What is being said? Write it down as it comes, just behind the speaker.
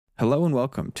Hello and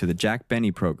welcome to the Jack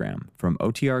Benny program from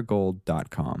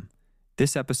OTRGold.com.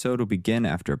 This episode will begin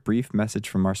after a brief message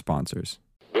from our sponsors.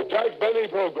 The Jack Benny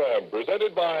program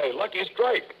presented by Lucky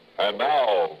Strike. And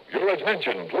now, your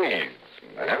attention, please.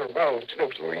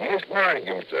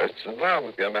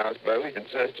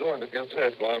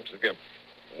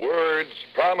 Words,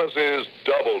 promises,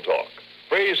 double talk.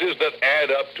 Phrases that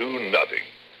add up to nothing.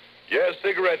 Yes,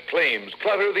 cigarette claims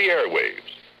clutter the airwaves.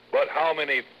 But how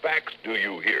many facts do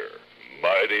you hear?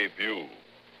 Mighty few.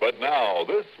 But now,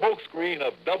 this smokescreen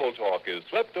of double talk is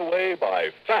swept away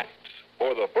by facts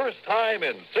for the first time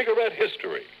in cigarette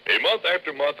history. A month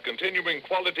after month continuing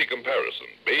quality comparison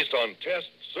based on tests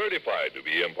certified to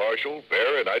be impartial,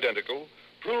 fair, and identical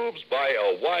proves by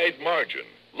a wide margin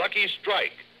Lucky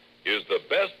Strike is the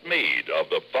best made of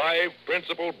the 5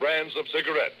 principal brands of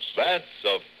cigarettes. That's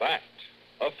a fact.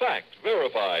 A fact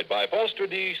verified by Foster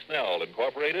D. Snell,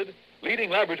 Incorporated,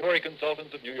 leading laboratory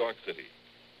consultants of New York City.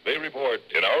 They report,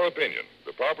 in our opinion,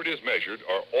 the properties measured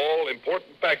are all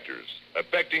important factors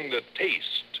affecting the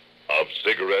taste of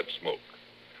cigarette smoke.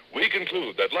 We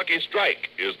conclude that Lucky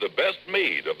Strike is the best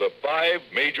made of the 5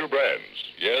 major brands.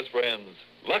 Yes, friends,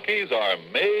 Luckies are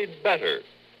made better.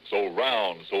 So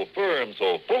round, so firm,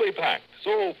 so fully packed,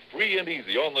 so free and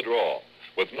easy on the draw,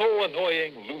 with no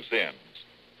annoying loose ends.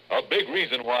 A big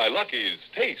reason why Luckies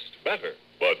taste better.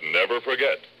 But never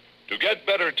forget, to get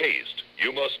better taste,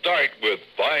 you must start with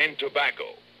fine tobacco.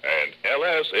 And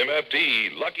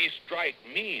LSMFT Lucky Strike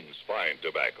means fine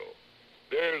tobacco.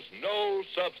 There's no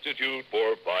substitute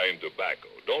for fine tobacco.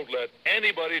 Don't let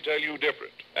anybody tell you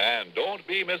different. And don't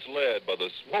be misled by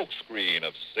the smokescreen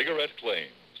of cigarette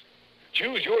claims.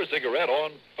 Choose your cigarette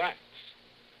on facts.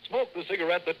 Smoke the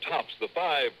cigarette that tops the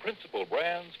 5 principal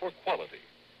brands for quality.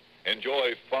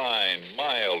 Enjoy fine,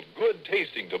 mild,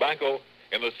 good-tasting tobacco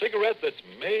in the cigarette that's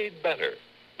made better.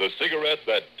 The cigarette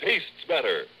that tastes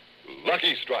better.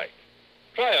 Lucky Strike.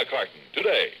 Try a carton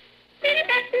today.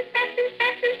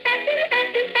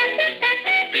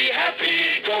 Be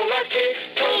happy, go Lucky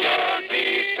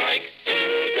Strike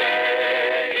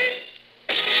today.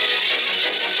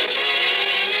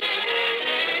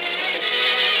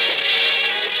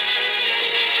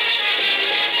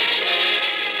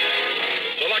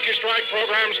 Strike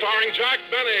program starring Jack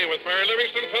Benny with Mary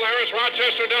Livingston, Phil Harris,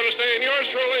 Rochester, Dennis Day, and yours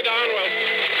truly, Don Wilson.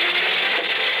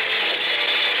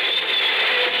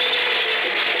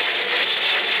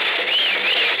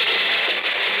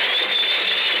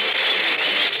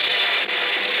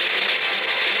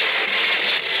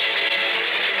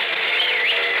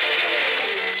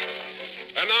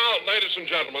 And now, ladies and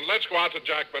gentlemen, let's go out to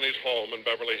Jack Benny's home in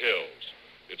Beverly Hills.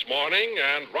 It's morning,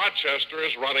 and Rochester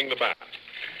is running the bath.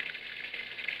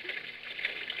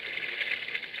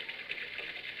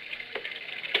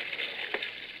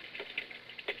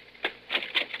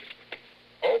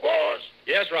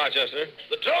 Yes, Rochester.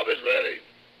 The tub is ready.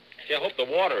 Gee, I hope the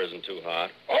water isn't too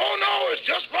hot. Oh, no, it's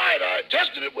just right. I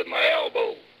tested it with my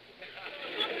elbow.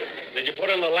 Did you put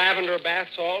in the lavender bath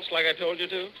salts like I told you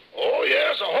to? Oh,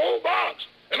 yes, a whole box.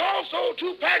 And also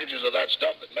 2 packages of that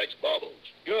stuff that makes bubbles.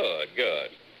 Good,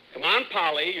 good. Come on,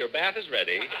 Polly, your bath is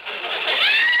ready.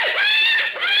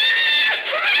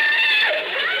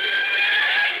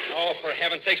 Oh, for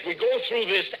heaven's sakes, we go through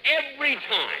this every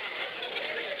time.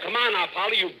 Come on now,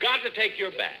 Polly, you've got to take your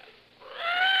bath.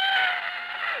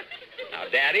 Now,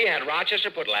 Daddy had Rochester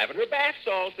put lavender bath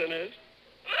salts in it.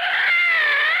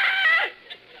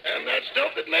 And that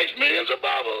stuff that makes millions of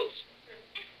bubbles.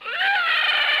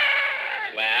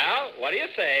 Well, what do you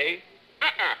say?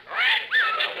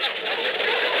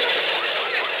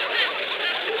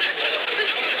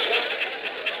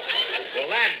 Well,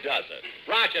 that does it.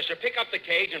 Rochester, pick up the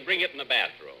cage and bring it in the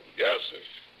bathroom. Yes, sir.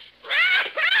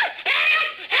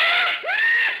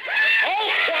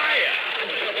 Oh, quiet!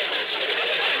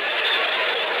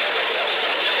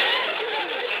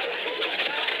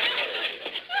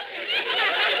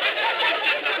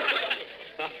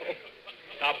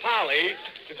 Now, Polly,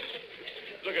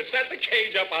 look, set the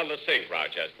cage up on the sink,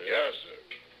 Rochester. Yes, sir.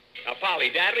 Now, Polly,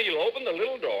 Daddy, you'll open the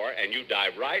little door and you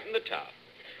dive right in the tub.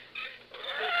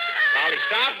 Polly,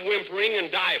 stop whimpering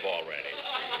and dive already.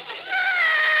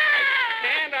 I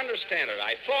can't understand it.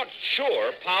 I thought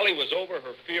sure Polly was over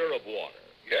her fear of water.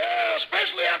 Yeah,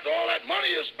 especially after all that money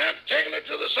you spent taking her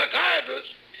to the psychiatrist.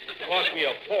 It cost me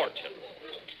a fortune.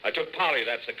 I took Polly to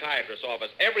that psychiatrist's office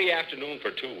every afternoon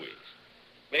for 2 weeks.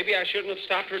 Maybe I shouldn't have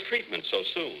stopped her treatment so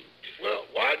soon. Well,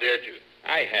 why did you?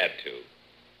 I had to.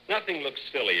 Nothing looks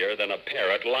sillier than a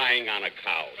parrot lying on a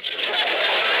couch.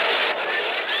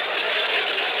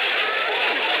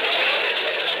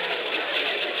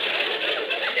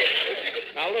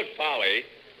 Now, look, Polly,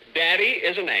 Daddy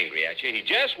isn't angry at you. He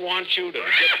just wants you to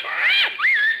get...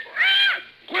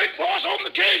 Quick, boss, open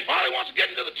the cage. Polly wants to get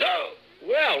into the tub.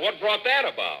 Well, what brought that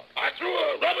about? I threw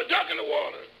a rubber duck in the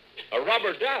water. A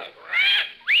rubber duck?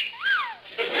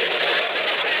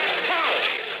 Polly!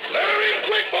 Let her in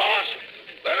quick, boss.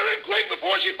 Let her in quick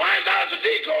before she finds out it's a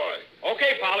decoy.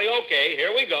 Okay, Polly, okay.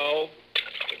 Here we go.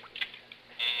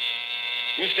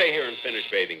 You stay here and finish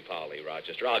bathing Polly,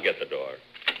 Rochester. I'll get the door.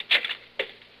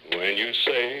 When you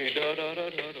say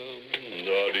da-da-da-da-dum,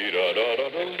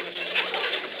 da-dee-da-da-da-dum.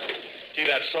 See,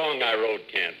 that song I wrote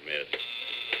can't miss.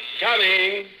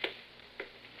 Coming.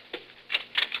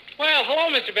 Well, hello,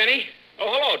 Mr. Benny.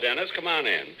 Oh, hello, Dennis. Come on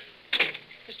in.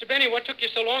 Mr. Benny, what took you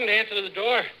so long to answer the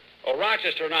door? Oh,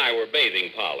 Rochester and I were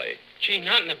bathing Polly. Gee,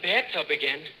 not in the bathtub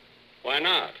again. Why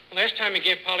not? Last time you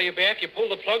gave Polly a bath, you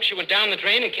pulled the plug, she went down the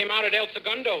drain and came out at El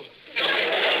Segundo.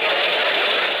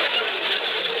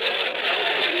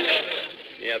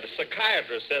 Yeah, the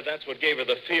psychiatrist said that's what gave her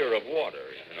the fear of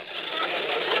water, you know.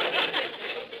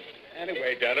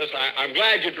 Anyway, Dennis, I'm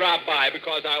glad you dropped by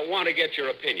because I want to get your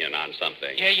opinion on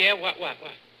something. Yeah, what?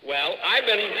 Well, I've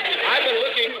been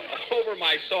looking over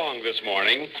my song this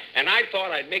morning, and I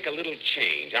thought I'd make a little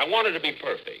change. I want it to be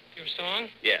perfect. Your song?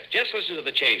 Yes, just listen to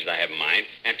the change that I have in mind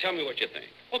and tell me what you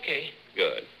think. Okay.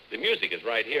 Good. The music is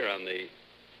right here on the...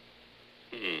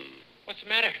 What's the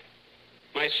matter?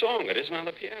 My song, it isn't on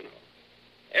the piano.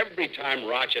 Every time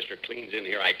Rochester cleans in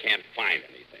here, I can't find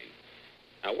anything.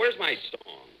 Now, where's my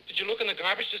song? Did you look in the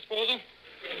garbage disposal?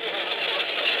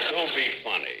 Don't be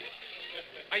funny.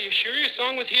 Are you sure your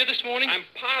song was here this morning? I'm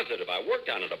positive. I worked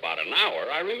on it about an hour.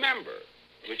 I remember.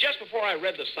 It was just before I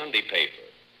read the Sunday paper.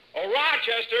 Oh,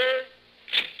 Rochester!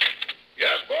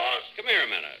 Yes, boss? Come here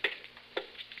a minute.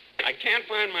 I can't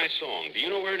find my song. Do you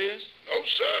know where it is? No,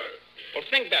 sir. Well,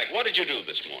 think back. What did you do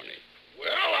this morning?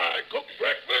 Well, I cooked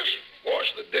breakfast,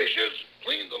 washed the dishes,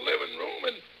 cleaned the living room,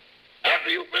 and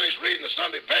after you finished reading the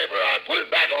Sunday paper, I put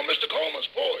it back on Mr. Coleman's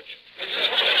porch.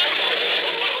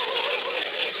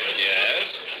 Yes?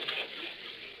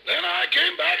 Then I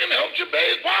came back and helped you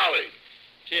bathe Polly.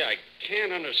 Gee, I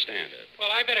can't understand it. Well,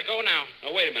 I better go now.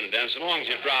 Now, wait a minute, Dennis. As long as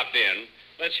you dropped in,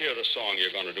 let's hear the song you're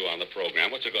going to do on the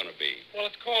program. What's it going to be? Well,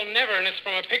 it's called Never, and it's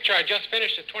from a picture I just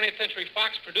finished at 20th Century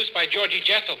Fox, produced by Georgie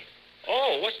Jessel.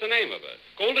 Oh, what's the name of it?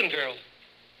 Golden Girl.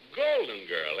 Golden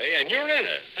Girl, eh? And you're in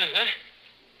it. Uh-huh.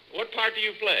 What part do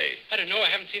you play? I don't know. I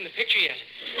haven't seen the picture yet.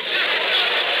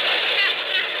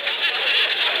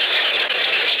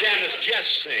 Dennis,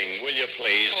 just sing, will you,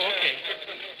 please? Oh, okay.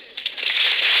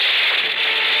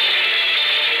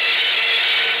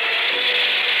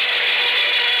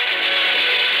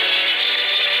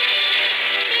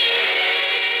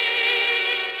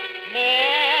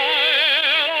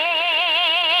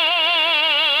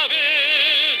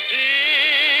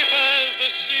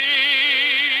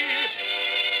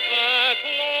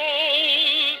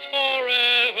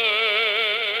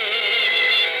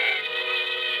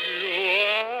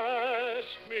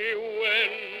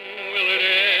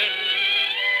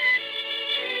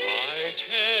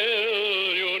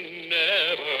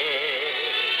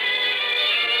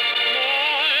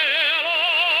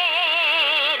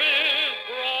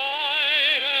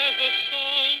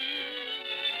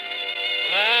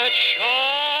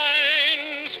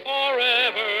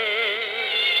 Forever.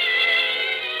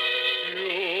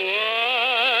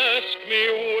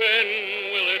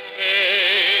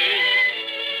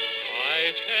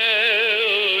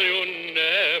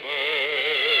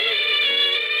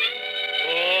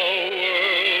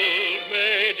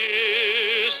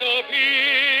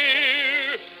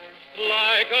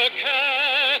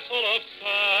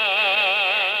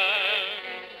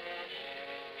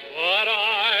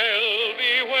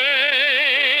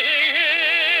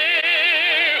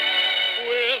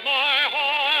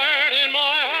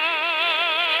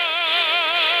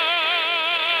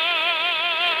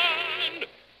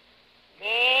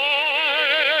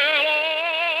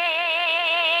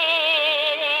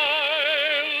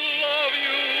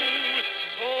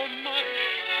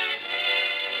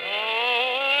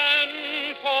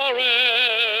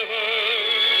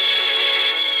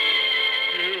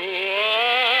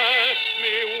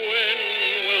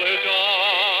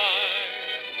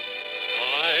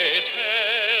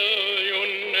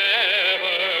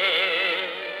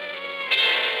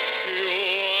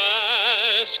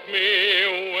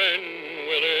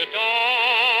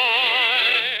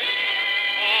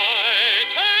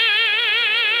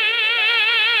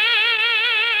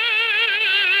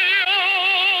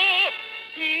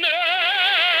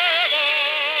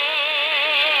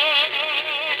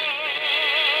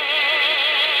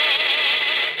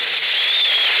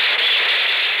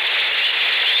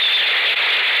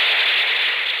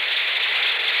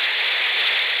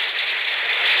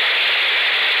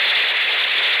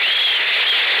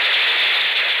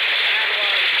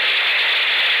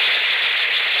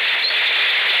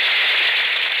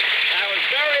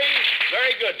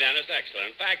 Dennis, excellent.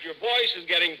 In fact, your voice is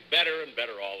getting better and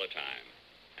better all the time.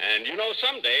 And you know,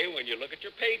 someday, when you look at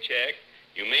your paycheck,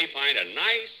 you may find a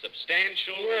nice,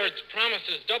 substantial... Words,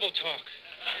 promises, double talk.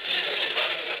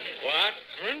 What?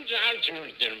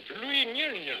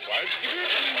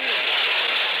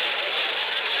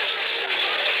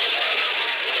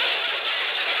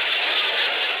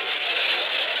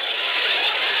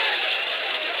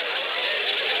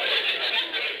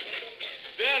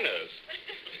 Dennis.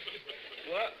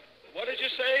 What did you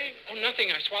say? Oh, nothing.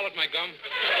 I swallowed my gum.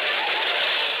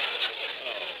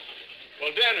 Well,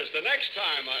 Dennis, the next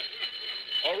time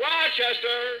Oh,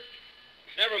 Rochester!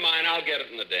 Never mind, I'll get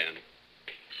it in the den.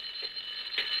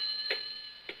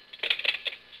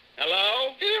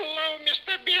 Hello? Hello,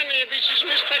 Mr. Benny. This is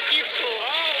Mr. Kitzel.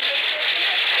 Oh,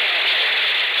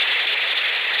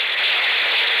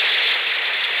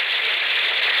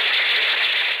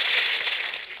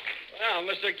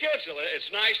 Well, Mr. Kitzel,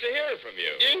 it's nice to hear from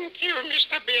you. Thank you,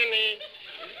 Mr. Benny.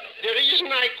 The reason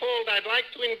I called, I'd like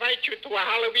to invite you to a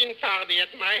Halloween party at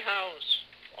my house.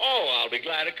 Oh, I'll be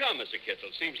glad to come, Mr.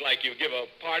 Kitzel. Seems like you give a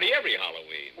party every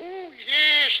Halloween. Oh,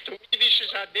 yes. To me, this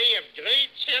is a day of great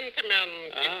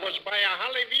sentiment. It was by a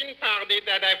Halloween party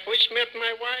that I first met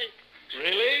my wife.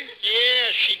 Really? Yeah,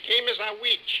 she came as a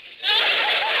witch.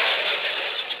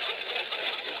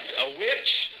 A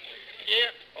witch?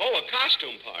 Yeah. Oh, a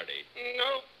costume party.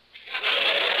 No.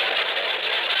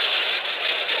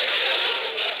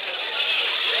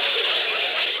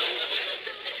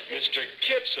 Mr.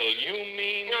 Kitzel, you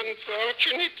mean...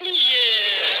 Unfortunately,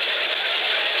 yes.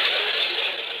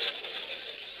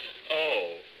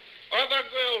 Oh. Other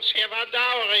girls have a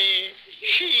dowry.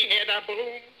 She had a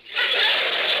broom.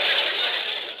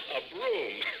 A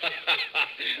broom?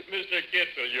 Mr.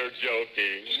 Kitzel, you're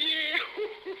joking. Yeah.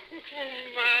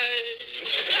 My.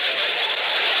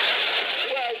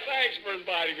 Well, thanks for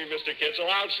inviting me, Mr. Kitzel.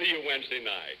 I'll see you Wednesday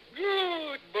night.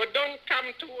 Good, but don't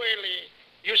come too early.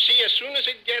 You see, as soon as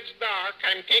it gets dark,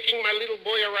 I'm taking my little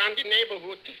boy around the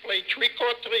neighborhood to play trick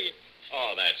or treat.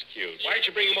 Oh, that's cute. Why don't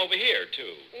you bring him over here,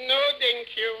 too? No,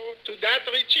 thank you. To that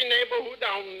ritzy neighborhood,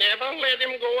 I'll never let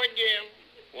him go again.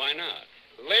 Why not?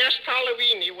 Last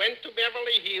Halloween, he went to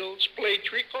Beverly Hills, played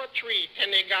trick or treat,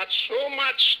 and he got so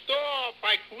much stuff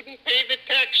I couldn't pay the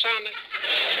tax on it.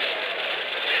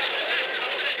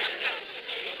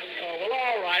 Oh, well,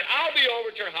 all right. I'll be over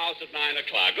at your house at 9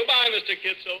 o'clock. Goodbye, Mr.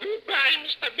 Kitzel. Goodbye,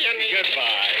 Mr. Benny.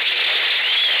 Goodbye.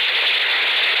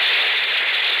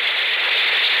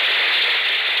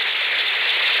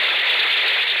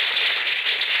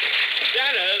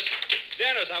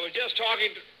 Dennis, I was just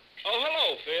talking to... Oh,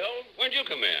 hello, Phil. When'd you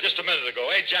come in? Just a minute ago.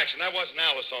 Hey, Jackson, that wasn't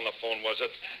Alice on the phone, was it?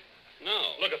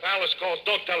 No. Look, if Alice calls,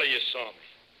 don't tell her you saw me.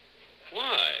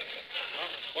 Why?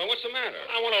 Well, what's the matter?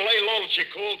 I want to lay low till she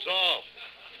cools off.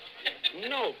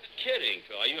 No kidding,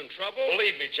 Phil. Are you in trouble?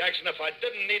 Believe me, Jackson, if I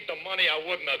didn't need the money, I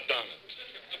wouldn't have done it.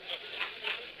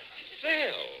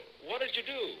 Phil, what did you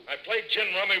do? I played gin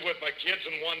rummy with my kids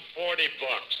and won $40.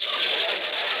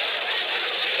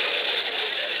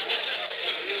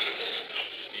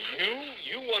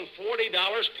 You won $40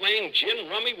 playing gin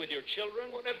rummy with your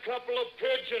children? What a couple of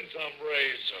pigeons I'm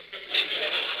raising.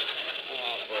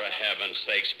 Oh, for heaven's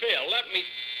sakes. Phil, let me...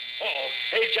 Uh-oh.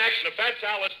 Hey, Jackson, if that's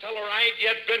Alice, tell her I ain't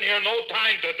yet been here no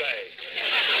time today.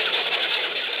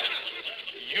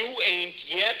 You ain't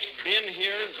yet been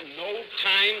here no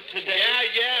time today?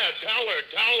 Yeah, tell her.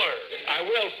 I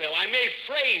will, Phil. I may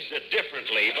phrase it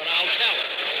differently, but I'll tell her.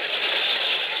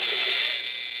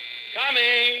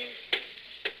 Coming.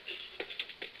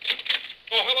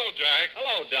 Oh, hello, Jack.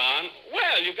 Hello, Don.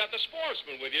 Well, you've got the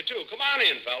sportsman with you, too. Come on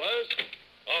in, fellas.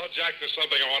 Oh, Jack, there's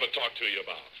something I want to talk to you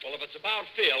about. Well, if it's about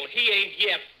Phil, he ain't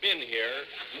yet been here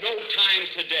no time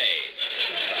today.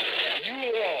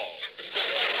 You all.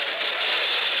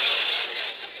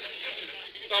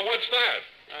 Now, what's that?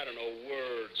 I don't know,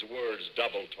 words,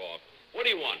 double talk. What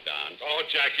do you want, Don? Oh,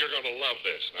 Jack, you're going to love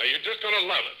this. Now, you're just going to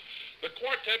love it. The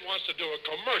quartet wants to do a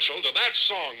commercial to that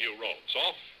song you wrote.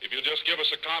 So, if you'll just give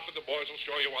us a copy, the boys will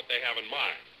show you what they have in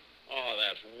mind. Oh,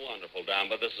 that's wonderful, Don,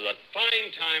 but this is a fine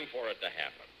time for it to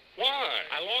happen. Why?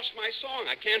 I lost my song.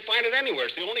 I can't find it anywhere.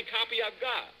 It's the only copy I've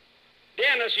got.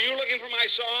 Dennis, are you looking for my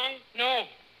song? No.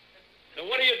 Then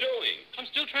what are you doing? I'm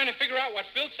still trying to figure out what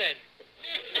Phil said.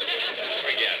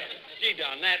 Forget it. Gee,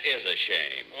 Don, that is a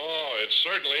shame. Oh, it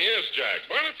certainly is, Jack.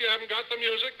 But if you haven't got the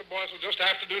music, the boys will just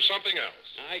have to do something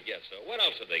else. I guess so. What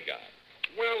else have they got?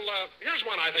 Well, here's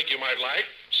one I think you might like.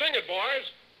 Sing it, boys.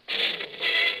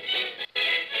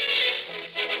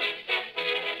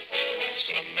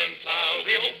 Some men plow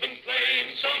the open plain,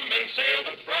 some men sail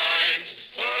the brine.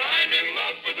 For I'm in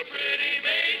love with a pretty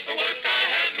maid, for work I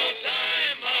have no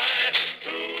time. I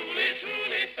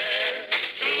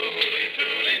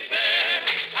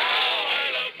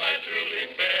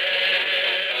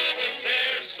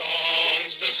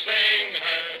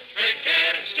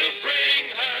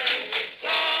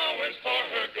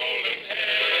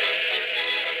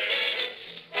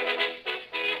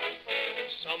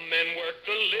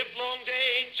the livelong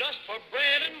day just for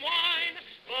bread and wine.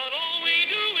 But all we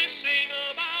do is sing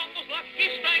about those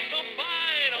lucky strikes so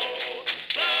fine. Oh,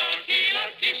 lucky,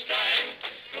 lucky strike,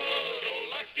 good old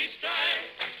lucky strike.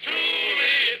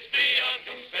 Truly, it's beyond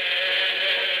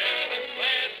compare.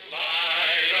 Let's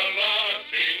light a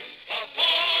lucky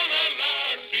upon a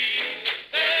lucky.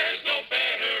 There's no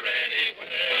better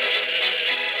anywhere.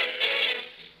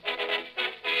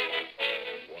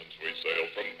 Once we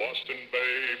sailed from Boston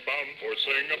Bay, bound for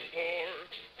Singapore.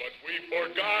 But we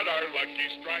forgot our lucky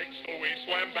strike, so we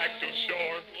swam back to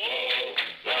shore. Oh,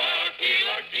 lucky,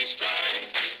 lucky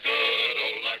strike, good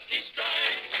old lucky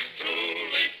strike.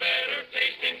 Truly better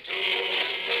tasting too.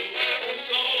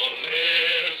 So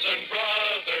listen,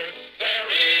 brother, there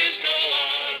is no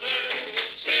other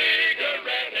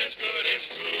cigarette as good as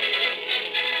true.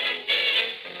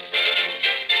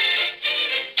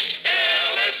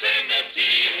 LSMFT,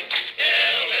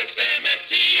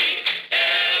 LSMFT,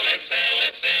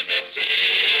 LSMFT.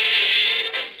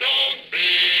 Don't be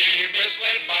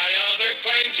misled by other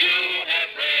claims you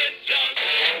have read. Just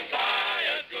try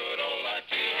a good old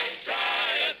lucky.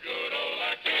 Try a good old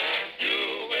lucky.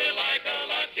 You will like a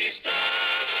lucky strike.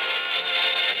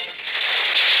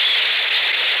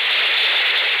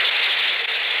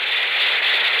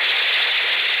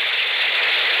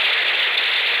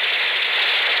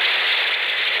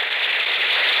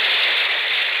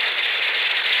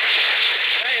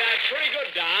 Hey, that's pretty good,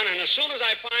 Don. And as soon as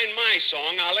I find my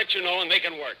song, I'll let you know and they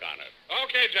can work on it.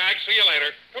 Okay, Jack, see you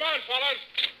later. Come on, fellas.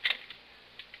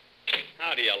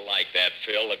 How do you like that,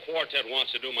 Phil? The quartet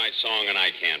wants to do my song and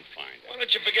I can't find it. Why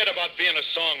don't you forget about being a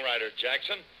songwriter,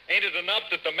 Jackson? Ain't it enough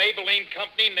that the Maybelline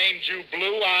Company named you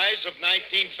Blue Eyes of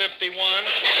 1951?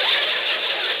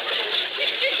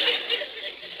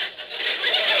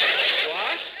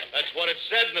 What? That's what it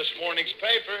said in this morning's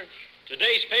paper.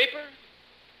 Today's paper?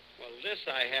 Well, this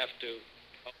I have to...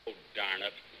 Oh, darn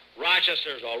it.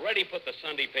 Rochester's already put the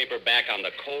Sunday paper back on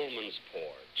the Coleman's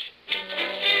porch.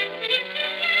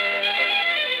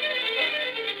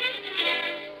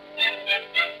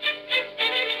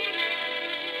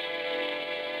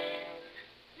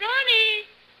 Ronnie!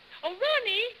 Oh,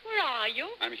 Ronnie, where are you?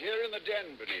 I'm here in the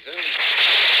den, Benita.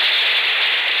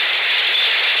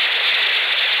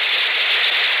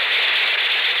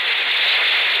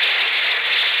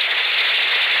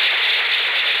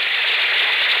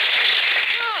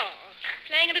 Oh,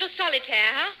 playing a little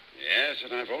solitaire, huh? Yes,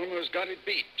 and I've almost got it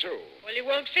beat, too. Well, you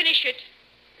won't finish it.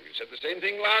 You said the same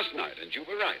thing last night, and you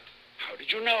were right. How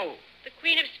did you know? The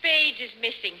Queen of Spades is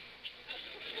missing.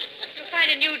 You'll find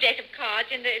a new deck of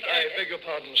cards in the... I beg your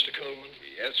pardon, Mr. Coleman.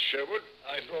 Yes, Sherwood?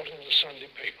 I brought in the Sunday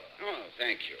paper. Oh,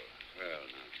 thank you. Well,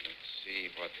 now, let's see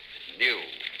what's new.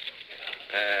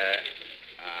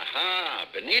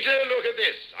 Benita, look at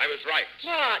this. I was right.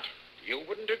 What? You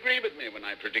wouldn't agree with me when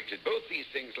I predicted both these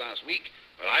things last week,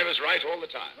 but I was right all the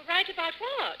time. Right about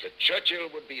what? That Churchill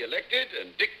would be elected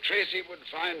and Dick Tracy would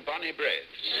find Bonnie Bread.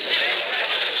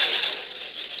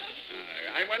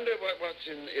 I wonder what's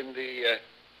in the...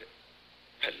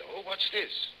 Hello, what's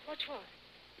this? What's what?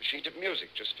 A sheet of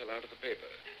music just fell out of the paper.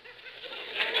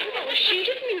 Oh, a sheet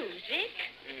of music?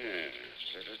 Yes,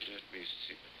 let me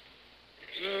see.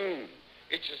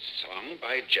 It's a song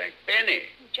by Jack Benny.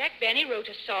 Jack Benny wrote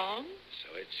a song.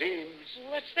 So it seems.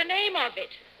 What's the name of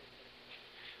it?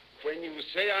 When you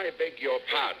say I beg your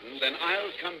pardon, then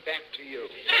I'll come back to you.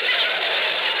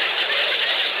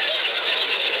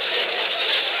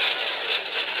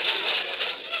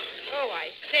 Oh,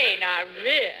 I say, now,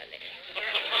 really.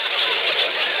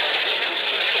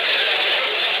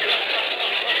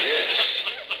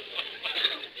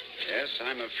 Yes,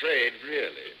 I'm afraid,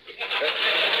 really.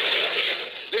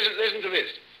 Listen to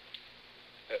this.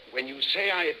 When you say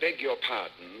I beg your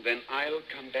pardon, then I'll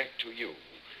come back to you.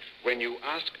 When you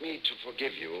ask me to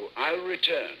forgive you, I'll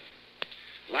return.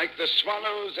 Like the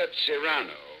swallows at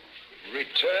Cyrano,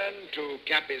 return to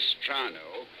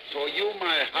Capistrano. For you,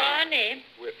 my heart... Ronnie.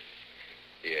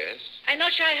 Yes? I'm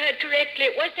not sure I heard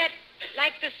correctly. Was that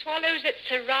like the swallows at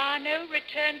Serrano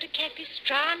return to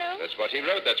Capistrano? That's what he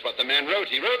wrote. That's what the man wrote.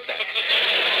 He wrote that.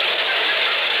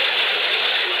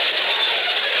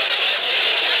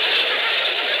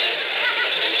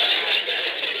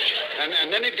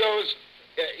 And then it goes,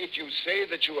 if you say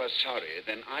that you are sorry,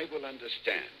 then I will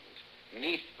understand.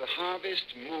 'Neath the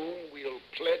harvest moon, we'll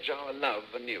pledge our love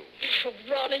anew.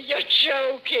 Ronnie, you're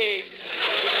joking.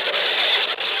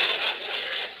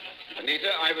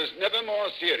 Anita, I was never more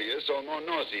serious or more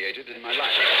nauseated in my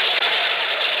life.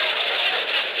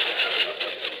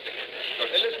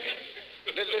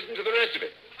 Listen to the rest of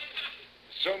it.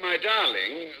 So, my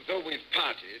darling, though we've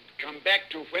parted, come back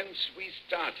to whence we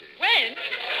started. When?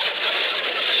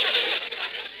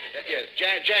 Yes,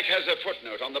 Jack has a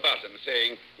footnote on the bottom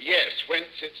saying, yes,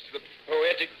 whence it's the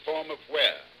poetic form of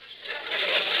where.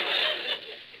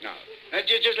 Now,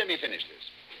 just let me finish this.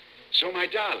 So, my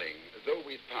darling, though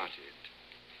we've parted,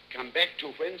 come back to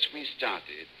whence we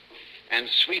started, and,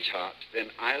 sweetheart,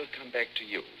 then I'll come back to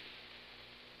you.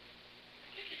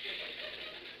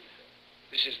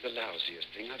 This is the lousiest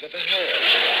thing I've ever heard.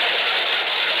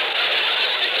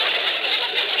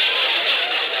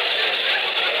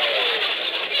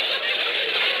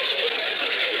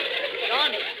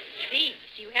 Ronnie, please,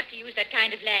 you have to use that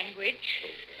kind of language.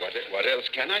 What else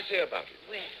can I say about it?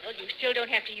 Well, you still don't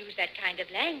have to use that kind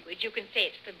of language. You can say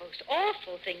it's the most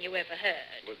awful thing you ever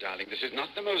heard. Well, darling, this is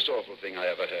not the most awful thing I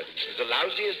ever heard. This is the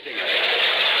lousiest thing I ever heard.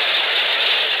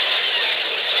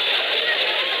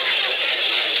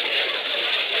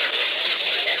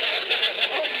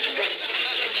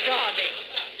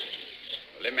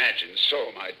 Well, imagine,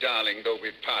 so, my darling, though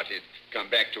we've parted, come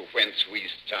back to whence we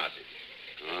started.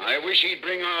 I wish he'd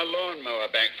bring our lawnmower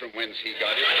back from whence he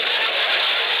got it.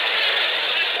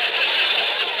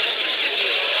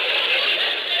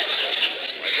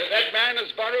 Well, that man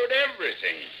has borrowed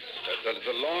everything.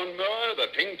 The lawnmower, the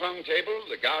ping-pong table,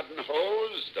 the garden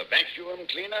hose, the vacuum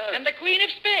cleaner. And the Queen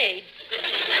of Spades.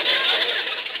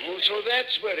 Oh, so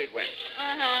that's where it went.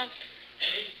 Uh-huh.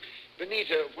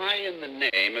 Benita, why in the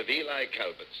name of Eli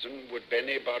Culbertson would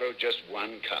Benny borrow just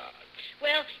one card?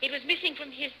 Well, it was missing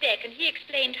from his deck, and he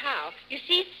explained how. You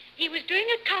see, he was doing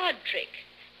a card trick.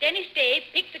 Dennis Day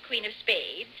picked the Queen of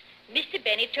Spades. Mr.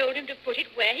 Benny told him to put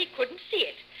it where he couldn't see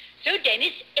it. So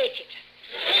Dennis ate it.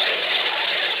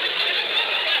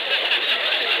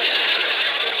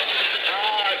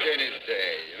 Dennis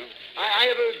Day. I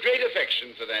have a great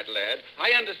affection for that lad.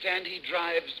 I understand he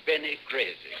drives Benny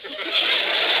crazy.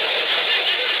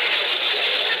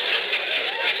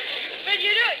 But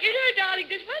you know, darling,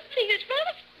 there's one thing that's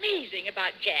rather amazing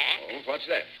about Jack. Oh, what's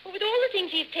that? Well, with all the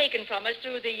things he's taken from us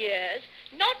through the years,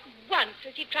 not once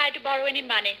has he tried to borrow any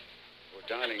money. Oh,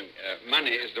 darling,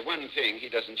 money is the one thing he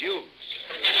doesn't use.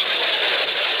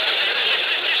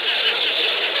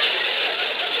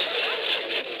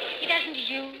 He doesn't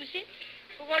use it?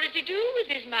 Well, what does he do with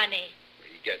his money?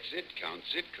 He gets it,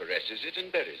 counts it, caresses it,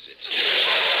 and buries it.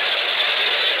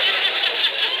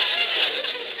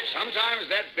 Sometimes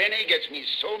that Benny gets me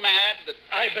so mad that...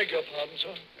 I beg your pardon,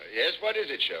 sir. Yes, what is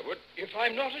it, Sherwood? If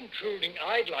I'm not intruding,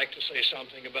 I'd like to say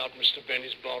something about Mr.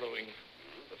 Benny's borrowing.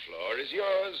 The floor is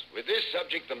yours. With this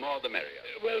subject, the more the merrier.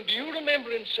 Well, do you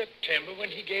remember in September when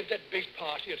he gave that big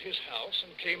party at his house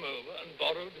and came over and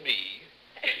borrowed me?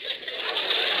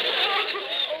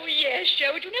 Oh, yes,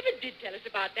 Sherwood. You never did tell us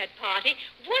about that party.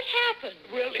 What happened?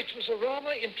 Well, it was a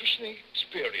rather interesting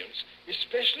experience,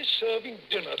 especially serving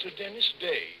dinner to Dennis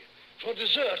Day. For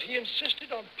dessert, he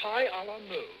insisted on pie a la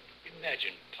mode.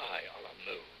 Imagine pie a la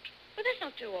mode. Well, that's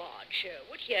not so odd,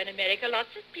 Sherwood. Here in America,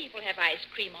 lots of people have ice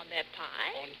cream on their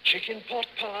pie. On chicken pot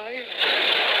pie?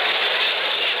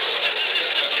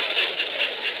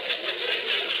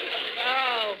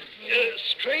 Oh.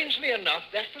 Strangely enough,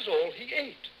 that was all he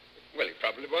ate. Well, he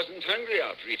probably wasn't hungry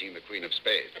after eating the Queen of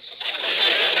Spades.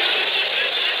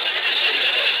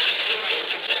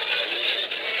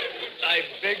 I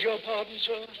beg your pardon,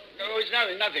 sir? No, it's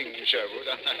nothing, Sherwood.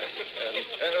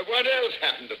 What else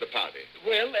happened at the party?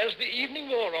 Well, as the evening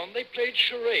wore on, they played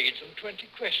charades and 20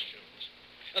 questions.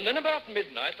 And then about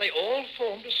midnight, they all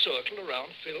formed a circle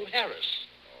around Phil Harris.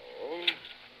 Oh,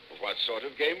 what sort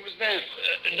of game was that?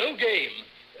 No game.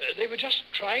 They were just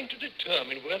trying to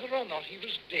determine whether or not he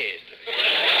was dead.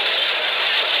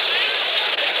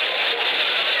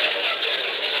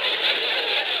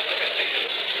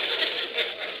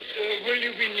 Will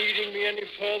you be needing me any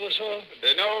further, sir?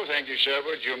 No, thank you,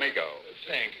 Sherwood. You may go.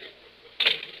 Thank you.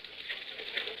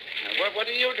 Now, what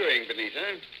are you doing,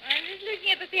 Benita? I'm just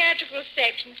looking at the theatrical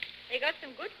section. They got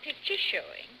some good pictures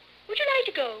showing. Would you like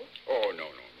to go? Oh, no,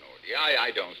 dear.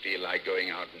 I don't feel like going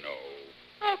out, no.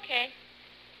 Okay.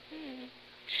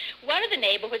 One of the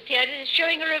neighborhood theaters is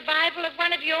showing a revival of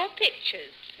one of your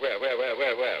pictures. Where? When? Who?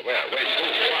 What?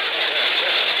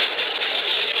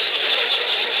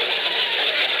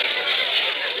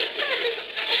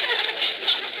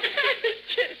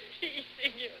 Just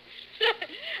teasing you.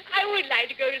 I would like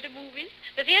to go to the movies.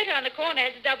 The theater on the corner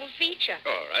has a double feature.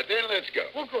 All right, then let's go.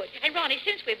 Well, good. And, Ronnie,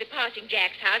 since we'll be passing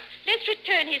Jack's house, let's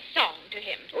return his song to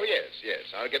him. Oh, yes.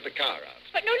 I'll get the car out.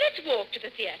 But no, let's walk to the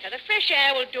theater. The fresh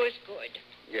air will do us good.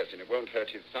 Yes, and it won't hurt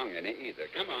his song any either.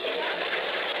 Come on.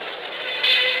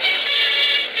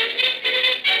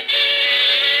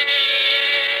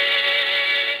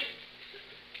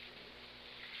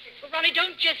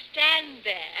 don't just stand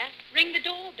there. Ring the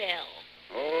doorbell.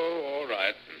 Oh, all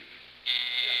right.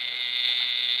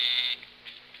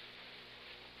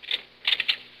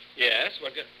 Yes,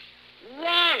 what?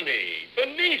 Ronnie,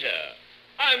 Benita,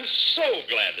 I'm so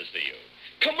glad to see you.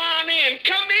 Come on in,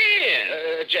 come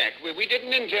in. Jack, we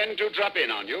didn't intend to drop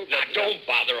in on you. Now, don't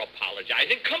bother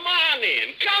apologizing. Come on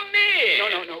in, come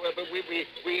in. No, but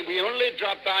we only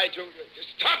dropped by to...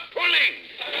 Stop pulling!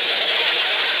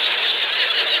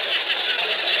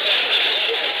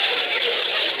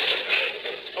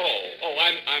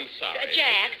 I'm sorry.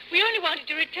 Jack, we only wanted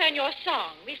to return your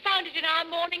song. We found it in our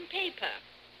morning paper.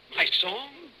 My song?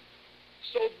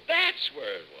 So that's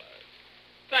where it was.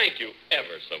 Thank you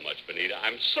ever so much, Benita.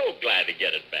 I'm so glad to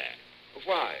get it back.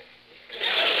 Why?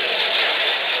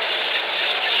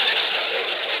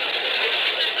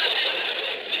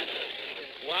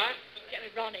 What?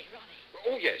 Ronnie.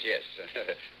 Oh, yes.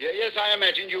 Yes, I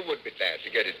imagine you would be glad to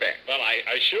get it back. Well, I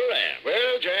sure am.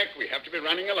 Well, Jack, we have to be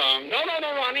running along. No,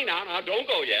 Ronnie, now, don't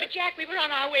go yet. But, Jack, we were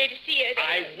on our way to see it.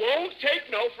 I won't take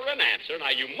no for an answer. Now,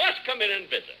 you must come in and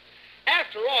visit.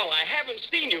 After all, I haven't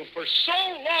seen you for so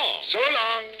long. So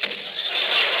long.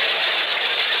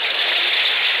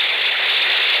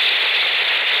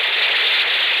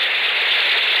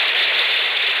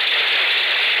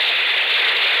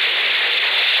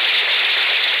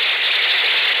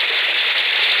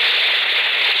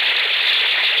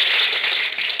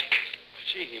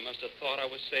 Gee, he must have thought I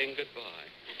was saying goodbye.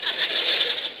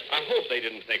 I hope they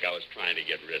didn't think I was trying to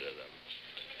get rid of them.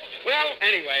 Well,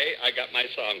 anyway, I got my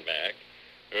song back.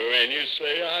 When you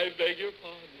say I beg your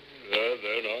pardon,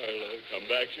 then I'll come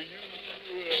back to you.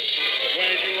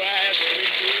 When you ask me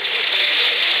to...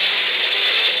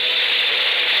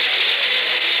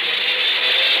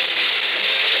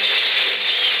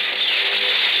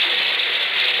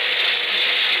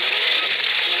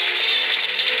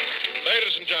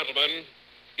 Ladies and gentlemen,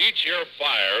 each year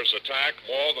fires attack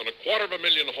more than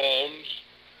 250,000 homes,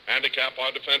 handicap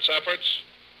our defense efforts,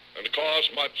 and cause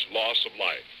much loss of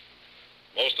life.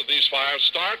 Most of these fires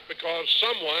start because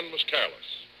someone was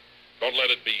careless. Don't let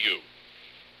it be you.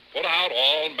 Put out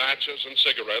all matches and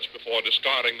cigarettes before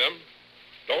discarding them.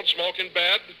 Don't smoke in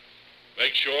bed.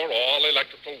 Make sure all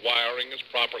electrical wiring is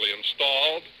properly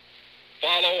installed.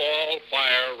 Follow all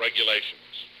fire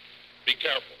regulations. Be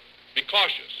careful. Be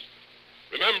cautious.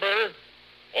 Remember,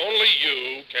 only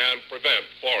you can prevent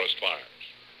forest fires.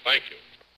 Thank you.